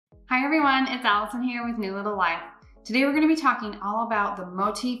Hi everyone, it's Allison here with New Little Life. Today we're going to be talking all about the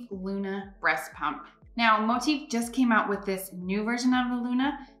Motif Luna breast pump. Now Motif just came out with this new version of the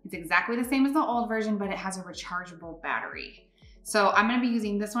Luna. It's exactly the same as the old version, but it has a rechargeable battery. So I'm going to be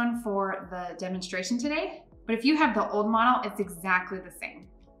using this one for the demonstration today, but if you have the old model, it's exactly the same.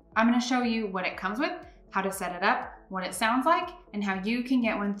 I'm going to show you what it comes with, how to set it up, what it sounds like, and how you can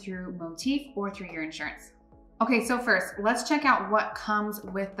get one through Motif or through your insurance. Okay, so first, let's check out what comes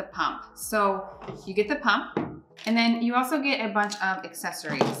with the pump. So you get the pump, and then you also get a bunch of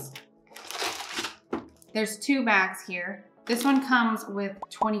accessories. There's two bags here. This one comes with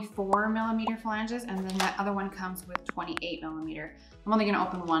 24mm flanges, and then that other one comes with 28mm. I'm only gonna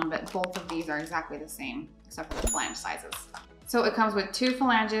open one, but both of these are exactly the same, except for the flange sizes. So it comes with two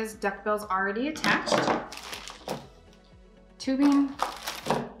flanges, duckbills already attached, tubing,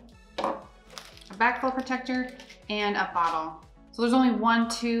 a backflow protector, and a bottle. So there's only one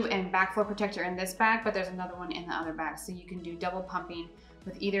tube and backflow protector in this bag, but there's another one in the other bag. So you can do double pumping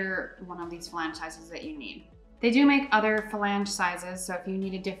with either one of these flange sizes that you need. They do make other flange sizes, so if you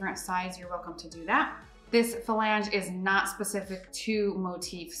need a different size, you're welcome to do that. This flange is not specific to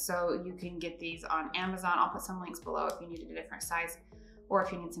Motif, so you can get these on Amazon. I'll put some links below if you need a different size or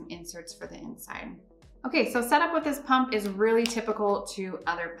if you need some inserts for the inside. Okay, so setup with this pump is really typical to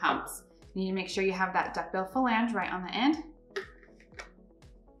other pumps. You need to make sure you have that duckbill flange right on the end.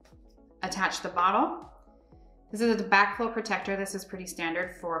 Attach the bottle. This is a backflow protector. This is pretty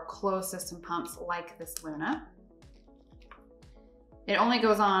standard for closed system pumps like this Luna. It only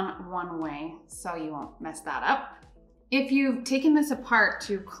goes on one way, so you won't mess that up. If you've taken this apart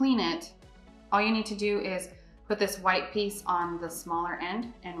to clean it, all you need to do is put this white piece on the smaller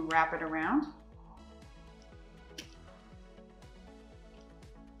end and wrap it around.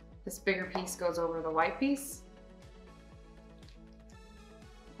 This bigger piece goes over the white piece.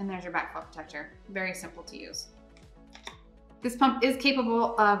 And there's your backflow protector. Very simple to use. This pump is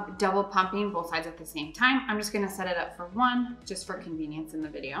capable of double pumping both sides at the same time. I'm just gonna set it up for one, just for convenience in the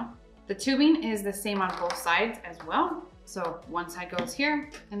video. The tubing is the same on both sides as well. So one side goes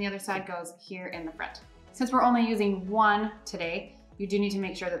here and the other side goes here in the front. Since we're only using one today, you do need to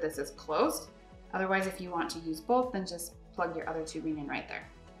make sure that this is closed. Otherwise, if you want to use both, then just plug your other tubing in right there.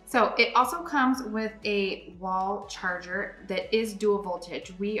 So it also comes with a wall charger that is dual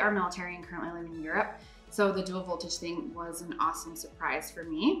voltage. We are military and currently live in Europe, so the dual voltage thing was an awesome surprise for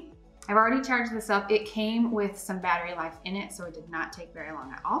me. I've already charged this up. It came with some battery life in it, so it did not take very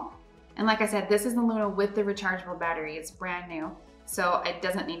long at all. And like I said, this is the Luna with the rechargeable battery. It's brand new, so it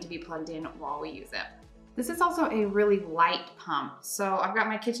doesn't need to be plugged in while we use it. This is also a really light pump. So I've got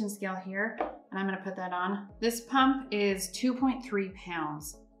my kitchen scale here, and I'm gonna put that on. This pump is 2.3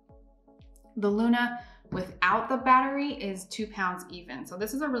 pounds. The Luna without the battery is 2 pounds even. So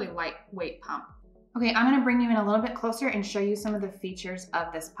this is a really lightweight pump. Okay, I'm gonna bring you in a little bit closer and show you some of the features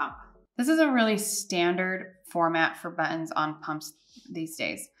of this pump. This is a really standard format for buttons on pumps these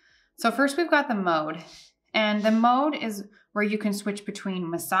days. So first we've got the mode, and the mode is where you can switch between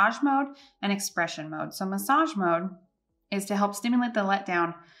massage mode and expression mode. So massage mode is to help stimulate the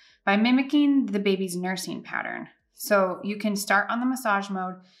letdown by mimicking the baby's nursing pattern. So you can start on the massage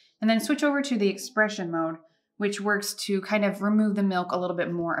mode and then switch over to the expression mode, which works to kind of remove the milk a little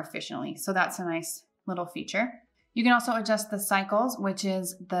bit more efficiently. So that's a nice little feature. You can also adjust the cycles, which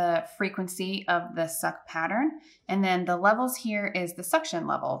is the frequency of the suck pattern. And then the levels here is the suction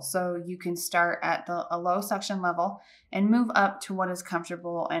level. So you can start at a low suction level and move up to what is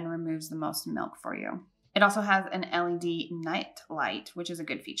comfortable and removes the most milk for you. It also has an LED night light, which is a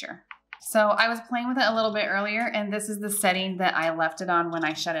good feature. So I was playing with it a little bit earlier, and this is the setting that I left it on when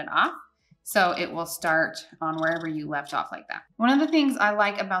I shut it off. So it will start on wherever you left off like that. One of the things I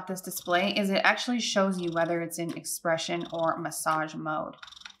like about this display is it actually shows you whether it's in expression or massage mode.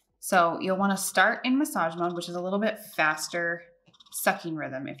 So you'll want to start in massage mode, which is a little bit faster sucking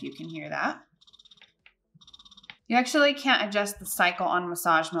rhythm, if you can hear that. You actually can't adjust the cycle on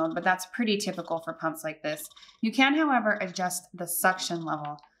massage mode, but that's pretty typical for pumps like this. You can, however, adjust the suction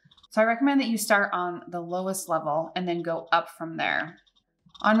level. So I recommend that you start on the lowest level and then go up from there.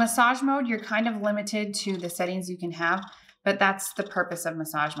 On massage mode, you're kind of limited to the settings you can have, but that's the purpose of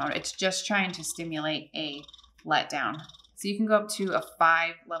massage mode. It's just trying to stimulate a letdown. So you can go up to a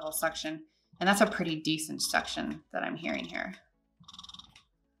 5-level suction, and that's a pretty decent suction that I'm hearing here.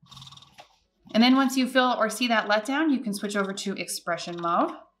 And then once you feel or see that letdown, you can switch over to expression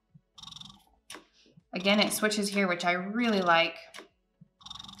mode. Again, it switches here, which I really like.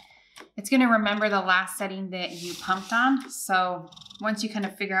 It's going to remember the last setting that you pumped on. So once you kind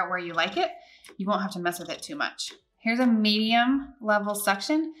of figure out where you like it, you won't have to mess with it too much. Here's a medium level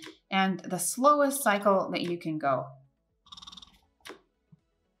suction, and the slowest cycle that you can go.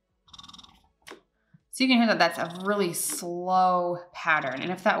 So you can hear that that's a really slow pattern.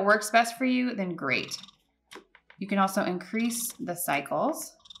 And if that works best for you, then great. You can also increase the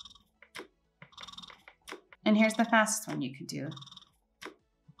cycles. And here's the fastest one you could do.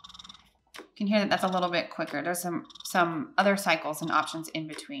 You can hear that that's a little bit quicker. There's some other cycles and options in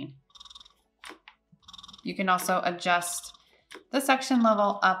between. You can also adjust the suction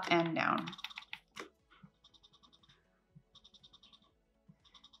level up and down.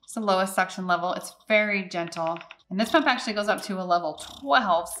 It's the lowest suction level. It's very gentle. And this pump actually goes up to a level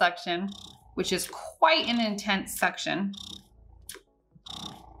 12 suction, which is quite an intense suction.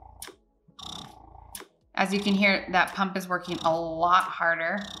 As you can hear, that pump is working a lot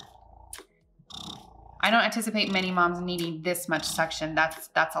harder. I don't anticipate many moms needing this much suction. That's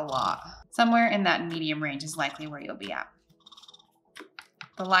a lot. Somewhere in that medium range is likely where you'll be at.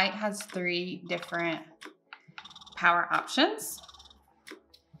 The light has 3 different power options.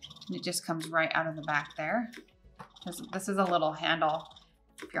 And it just comes right out of the back there. This is a little handle,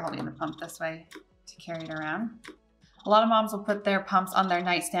 if you're holding the pump this way, to carry it around. A lot of moms will put their pumps on their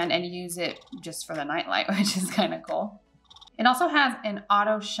nightstand and use it just for the nightlight, which is kind of cool. It also has an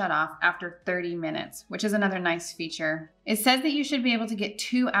auto shut off after 30 minutes, which is another nice feature. It says that you should be able to get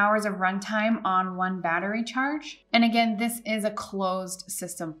 2 hours of runtime on 1 battery charge. And again, this is a closed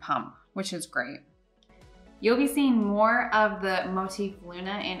system pump, which is great. You'll be seeing more of the Motif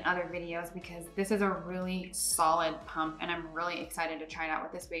Luna in other videos because this is a really solid pump and I'm really excited to try it out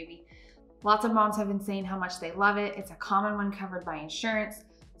with this baby. Lots of moms have been saying how much they love it. It's a common one covered by insurance.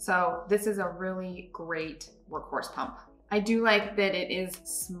 So this is a really great workhorse pump. I do like that it is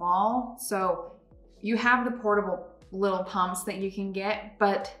small. So you have the portable little pumps that you can get,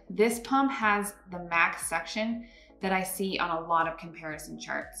 but this pump has the max suction that I see on a lot of comparison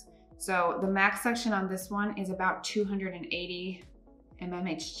charts. So the max suction on this one is about 280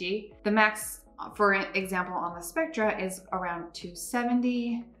 mmHg. The max, for example, on the Spectra is around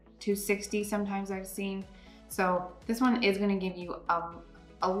 270, 260 sometimes I've seen. So this one is gonna give you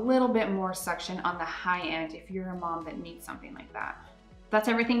a little bit more suction on the high end if you're a mom that needs something like that. That's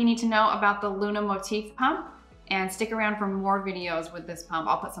everything you need to know about the Luna Motif pump, and stick around for more videos with this pump.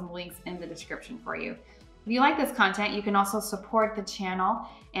 I'll put some links in the description for you. If you like this content, you can also support the channel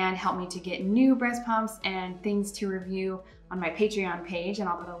and help me to get new breast pumps and things to review on my Patreon page, and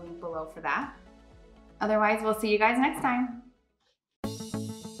I'll put a link below for that. Otherwise, we'll see you guys next time.